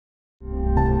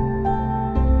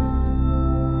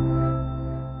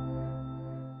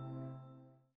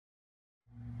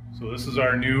So this is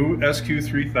our new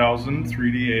SQ3000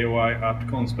 3D AOI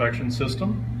optical inspection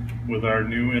system with our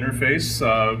new interface.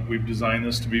 We've designed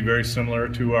this to be very similar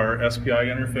to our SPI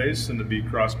interface and to be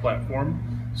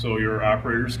cross-platform, so your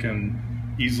operators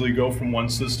can easily go from one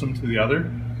system to the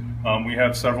other. We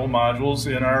have several modules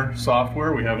in our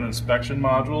software. We have an inspection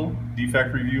module,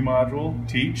 defect review module,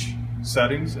 teach,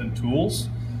 settings, and tools.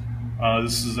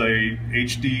 This is a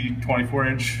HD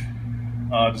 24-inch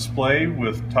display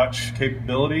with touch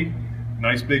capability.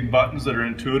 Nice big buttons that are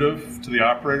intuitive to the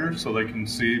operator so they can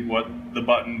see what the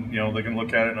button, they can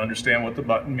look at it and understand what the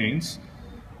button means.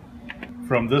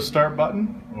 From this start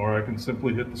button, or I can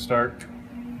simply hit the start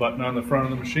button on the front of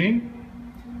the machine.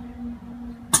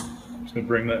 Just going to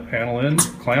bring that panel in,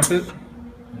 clamp it,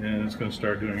 and it's going to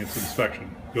start doing its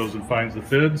inspection. Goes and finds the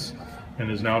FIDs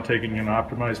and is now taking an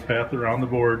optimized path around the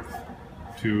board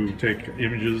to take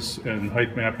images and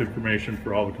height map information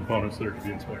for all the components that are to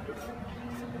be inspected.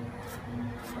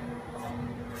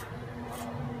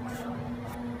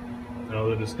 Now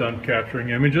that it's done capturing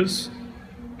images,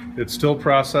 it's still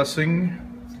processing.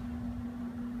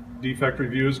 Defect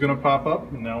review is going to pop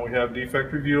up, and now we have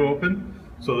defect review open.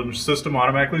 So the system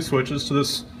automatically switches to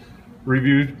this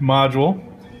review module.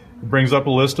 It brings up a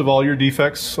list of all your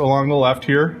defects along the left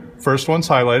here. First one's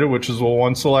highlighted, which is the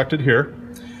one selected here.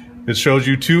 It shows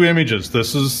you two images.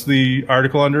 This is the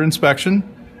article under inspection,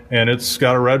 and it's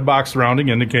got a red box surrounding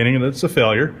indicating that it's a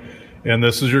failure. And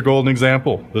this is your golden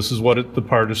example. This is what the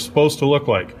part is supposed to look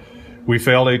like. We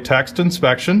failed a text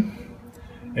inspection,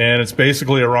 and it's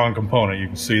basically a wrong component. You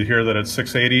can see here that it's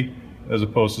 680 as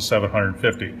opposed to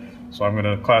 750. So I'm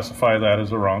going to classify that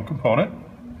as a wrong component.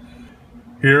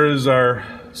 Here is our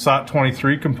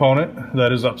SOT23 component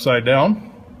that is upside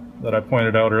down that I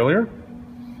pointed out earlier.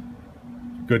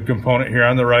 Good component here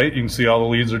on the right. You can see all the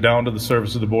leads are down to the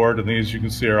surface of the board, and these you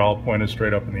can see are all pointed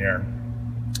straight up in the air.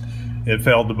 It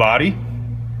failed the body,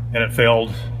 and it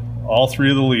failed all three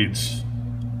of the leads.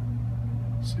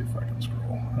 Let's see if I can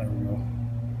scroll. There we go.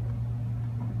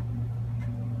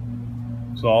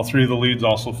 So all three of the leads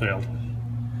also failed.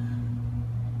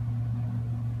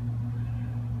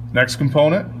 Next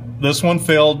component, this one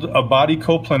failed a body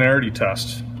coplanarity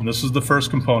test. And this is the first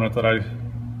component that I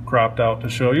cropped out to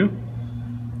show you.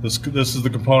 This is the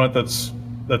component that's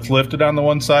lifted on the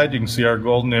one side. You can see our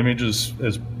golden image is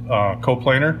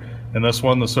coplanar. And this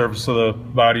one, the surface of the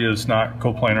body is not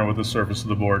coplanar with the surface of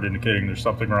the board, indicating there's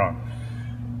something wrong.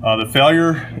 The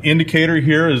failure indicator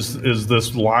here is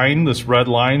this line, this red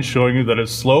line showing you that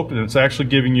it's sloped, and it's actually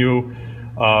giving you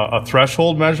a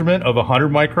threshold measurement of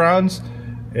 100 microns,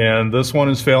 and this one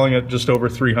is failing at just over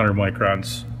 300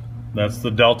 microns. That's the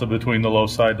delta between the low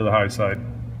side to the high side.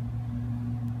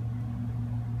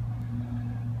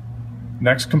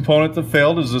 Next component that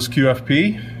failed is this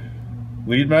QFP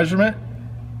lead measurement.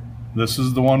 This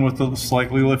is the one with the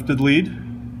slightly lifted lead.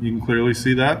 You can clearly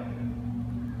see that.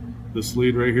 This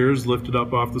lead right here is lifted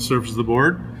up off the surface of the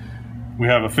board. We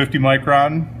have a 50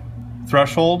 micron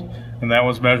threshold, and that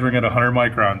was measuring at 100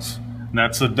 microns. And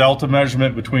that's a delta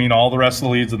measurement between all the rest of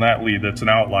the leads and that lead. That's an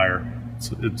outlier.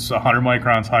 It's 100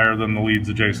 microns higher than the leads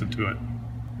adjacent to it.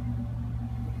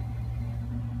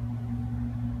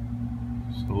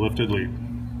 So lifted lead.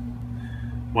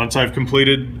 Once I've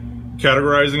completed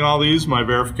categorizing all these, my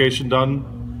verification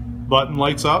done button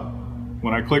lights up.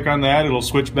 When I click on that, it'll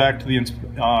switch back to the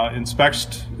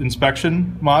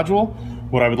inspection module.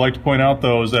 What I would like to point out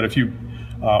though is that if you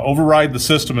override the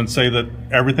system and say that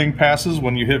everything passes,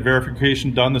 when you hit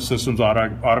verification done, the system's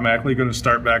automatically going to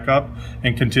start back up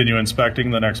and continue inspecting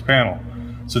the next panel.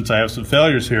 Since I have some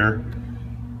failures here,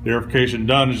 verification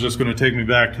done is just going to take me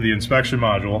back to the inspection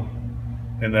module,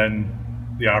 and then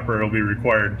the operator will be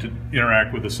required to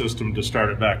interact with the system to start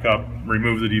it back up,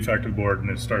 remove the defective board, and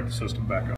then start the system back up.